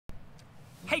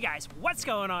Hey guys, what's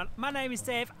going on? My name is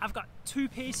Dave. I've got two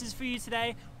pieces for you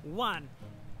today. One,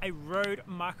 a Rode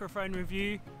microphone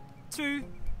review. Two,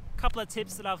 a couple of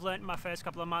tips that I've learned in my first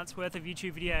couple of months worth of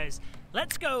YouTube videos.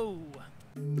 Let's go!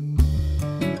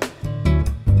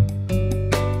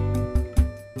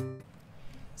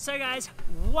 So guys,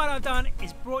 what I've done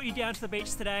is brought you down to the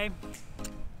beach today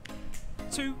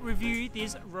to review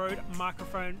this Rode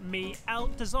microphone Me-L,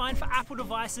 designed for Apple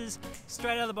devices,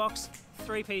 straight out of the box,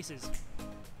 three pieces.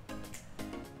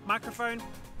 Microphone,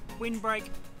 windbreak,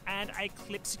 and a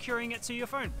clip securing it to your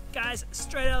phone. Guys,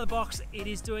 straight out of the box, it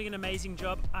is doing an amazing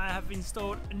job. I have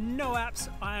installed no apps.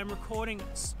 I am recording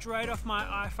straight off my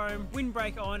iPhone,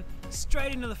 windbreak on,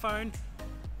 straight into the phone,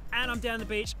 and I'm down the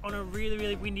beach on a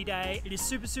really windy day. It is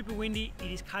super windy.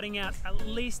 It is cutting out at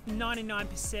least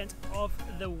 99% of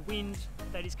the wind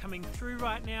that is coming through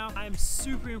right now. I am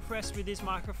super impressed with this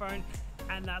microphone,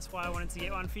 and that's why I wanted to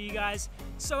get one for you guys,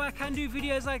 so I can do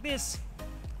videos like this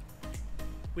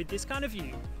with this kind of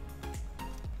view.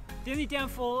 The only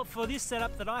downfall for this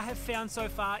setup that I have found so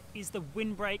far is the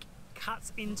windbreak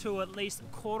cuts into at least a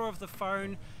quarter of the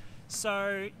phone,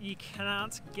 so you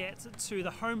can't get to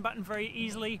the home button very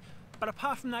easily. But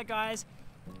apart from that, guys,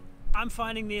 I'm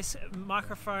finding this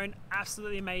microphone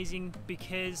absolutely amazing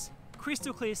because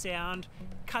crystal clear sound,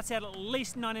 cuts out at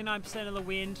least 99% of the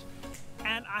wind,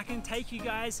 and I can take you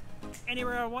guys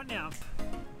anywhere I want now.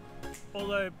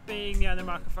 Although being the only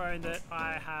microphone that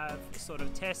I have sort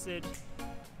of tested,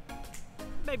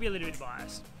 maybe a little bit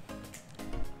biased.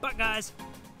 But guys,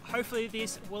 hopefully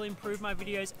this will improve my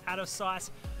videos out of sight.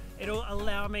 It'll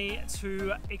allow me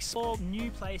to explore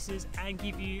new places and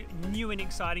give you new and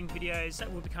exciting videos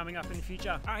that will be coming up in the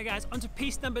future. Alright guys, on to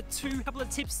piece number two. A couple of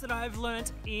tips that I've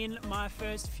learned in my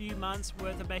first few months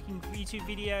worth of making YouTube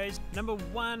videos. Number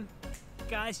one,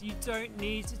 guys, you don't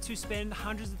need to spend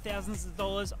hundreds of thousands of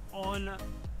dollars on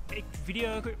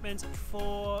video equipment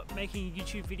for making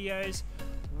YouTube videos.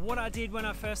 What I did when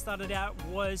I first started out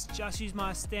was just use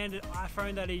my standard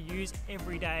iPhone that I use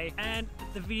every day, and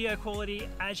the video quality,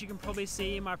 as you can probably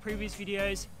see in my previous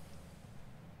videos,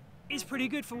 is pretty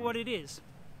good for what it is.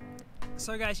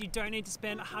 So guys, you don't need to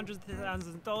spend hundreds of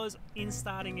thousands of dollars in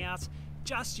starting out.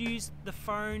 Just use the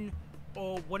phone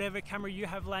or whatever camera you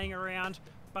have laying around.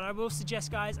 But I will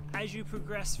suggest, guys, as you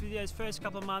progress through those first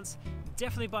couple of months,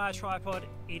 definitely buy a tripod.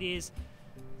 It is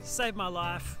saved my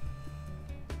life.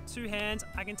 Two hands,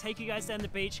 I can take you guys down the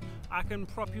beach, I can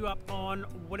prop you up on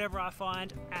whatever I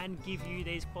find and give you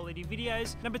these quality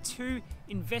videos. Number two,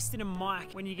 invest in a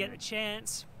mic when you get a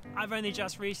chance. I've only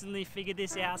just recently figured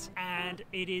this out, and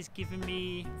it is giving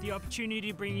me the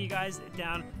opportunity to bring you guys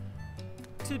down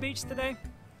to the beach today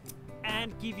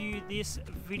and give you this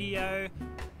video.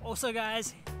 Also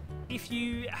guys, if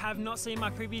you have not seen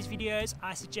my previous videos,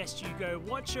 I suggest you go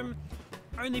watch them.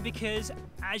 Only because,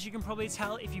 as you can probably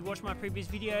tell if you watch my previous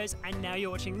videos and now you're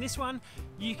watching this one,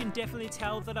 you can definitely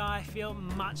tell that I feel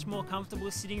much more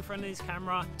comfortable sitting in front of this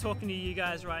camera talking to you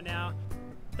guys right now.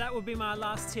 That would be my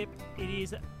last tip. It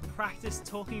is practice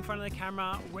talking in front of the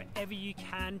camera wherever you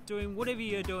can, doing whatever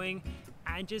you're doing,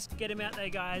 and just get them out there,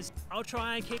 guys. I'll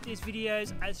try and keep these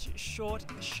videos as short,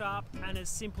 sharp, and as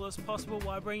simple as possible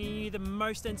while bringing you the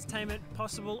most entertainment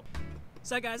possible.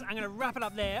 So guys, I'm going to wrap it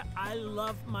up there. I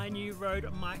love my new Rode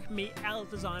VideoMic Me-L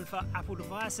designed for Apple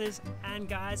devices. And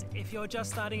guys, if you're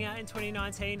just starting out in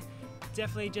 2019,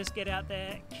 definitely just get out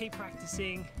there, keep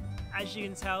practicing. As you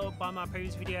can tell by my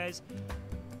previous videos,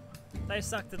 they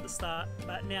sucked at the start,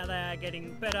 but now they are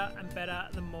getting better and better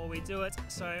the more we do it.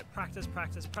 So practice,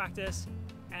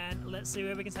 and let's see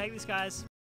where we can take this, guys.